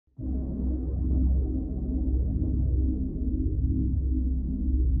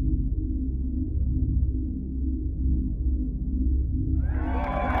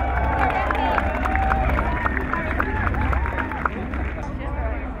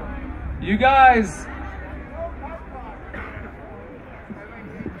You guys,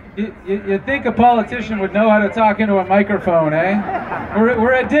 you think a politician would know how to talk into a microphone, eh?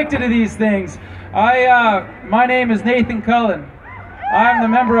 We're addicted to these things. My name is Nathan Cullen. I'm the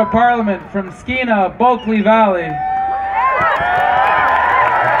Member of Parliament from Skeena, Bulkley Valley.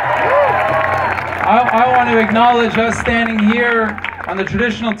 I want to acknowledge us standing here on the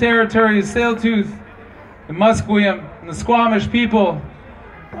traditional territory of Tsleil-Waututh, the Musqueam, and the Squamish people,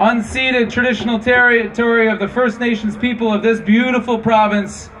 unceded traditional territory of the First Nations people of this beautiful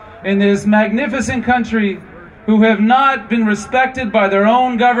province in this magnificent country, who have not been respected by their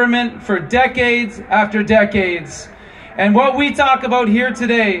own government for decades after decades. And what we talk about here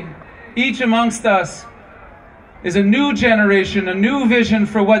today, each amongst us, is a new generation, a new vision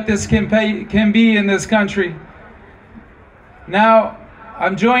for what this can be in this country. Now,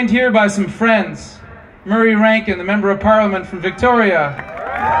 I'm joined here by some friends. Murray Rankin, the Member of Parliament from Victoria.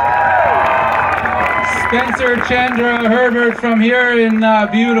 Spencer Chandra Herbert from here in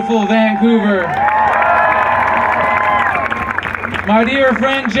beautiful Vancouver. My dear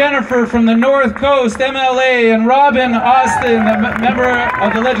friend Jennifer from the North Coast, MLA, and Robin Austin, the Member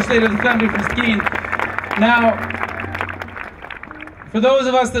of the Legislative Assembly from Skeen. Now, for those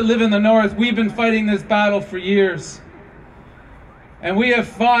of us that live in the North, we've been fighting this battle for years. And we have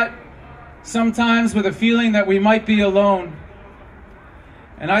fought sometimes with a feeling that we might be alone.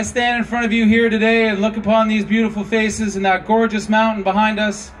 And I stand in front of you here today and look upon these beautiful faces and that gorgeous mountain behind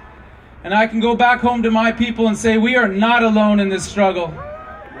us, and I can go back home to my people and say we are not alone in this struggle.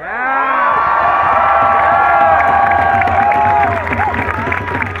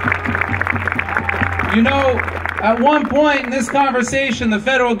 You know, at one point in this conversation, the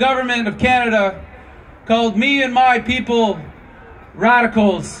federal government of Canada called me and my people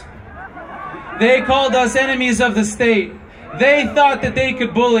radicals. They called us enemies of the state. They thought that they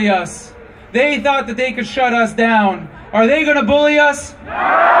could bully us. They thought that they could shut us down. Are they going to bully us? No!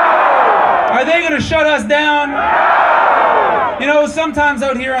 Are they going to shut us down? No! You know, sometimes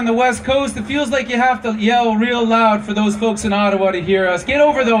out here on the West Coast, it feels like you have to yell real loud for those folks in Ottawa to hear us. Get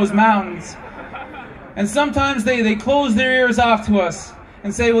over those mountains. And sometimes they close their ears off to us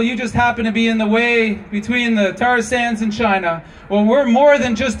and say, well, you just happen to be in the way between the tar sands and China. Well, we're more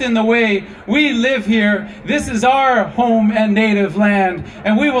than just in the way. We live here. This is our home and native land.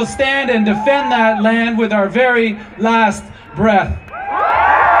 And we will stand and defend that land with our very last breath.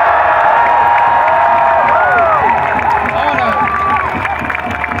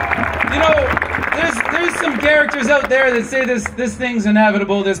 You know, there's some characters out there that say this thing's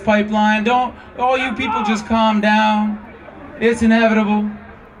inevitable, this pipeline. Don't all you people just calm down. It's inevitable.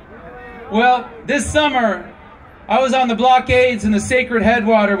 Well, this summer, I was on the blockades in the sacred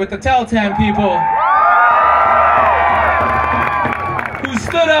headwater with the Tahltan people, who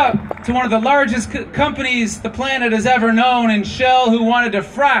stood up to one of the largest companies the planet has ever known, in Shell, who wanted to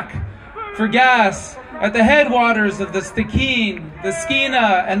frack for gas at the headwaters of the Stikine, the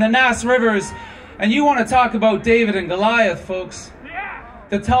Skeena, and the Nass rivers. And you want to talk about David and Goliath, folks.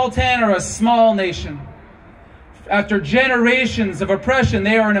 The Tahltan are a small nation. After generations of oppression,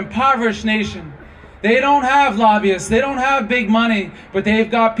 they are an impoverished nation. They don't have lobbyists, they don't have big money, but they've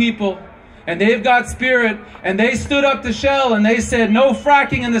got people, and they've got spirit, and they stood up to Shell and they said, no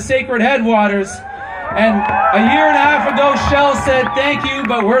fracking in the sacred headwaters. And a year and a half ago, Shell said, thank you,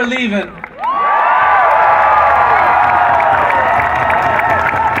 but we're leaving.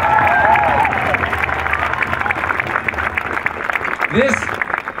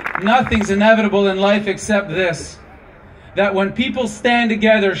 Nothing's inevitable in life except this. That when people stand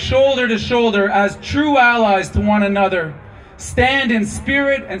together, shoulder to shoulder, as true allies to one another, stand in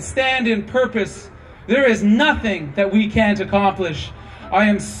spirit and stand in purpose, there is nothing that we can't accomplish. I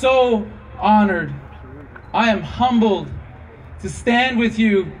am so honored. I am humbled to stand with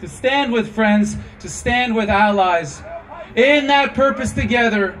you, to stand with friends, to stand with allies, in that purpose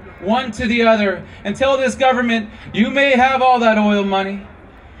together, one to the other, and tell this government, you may have all that oil money,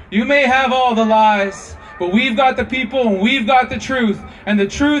 you may have all the lies, but we've got the people and we've got the truth. And the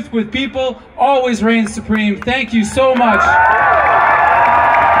truth with people always reigns supreme. Thank you so much.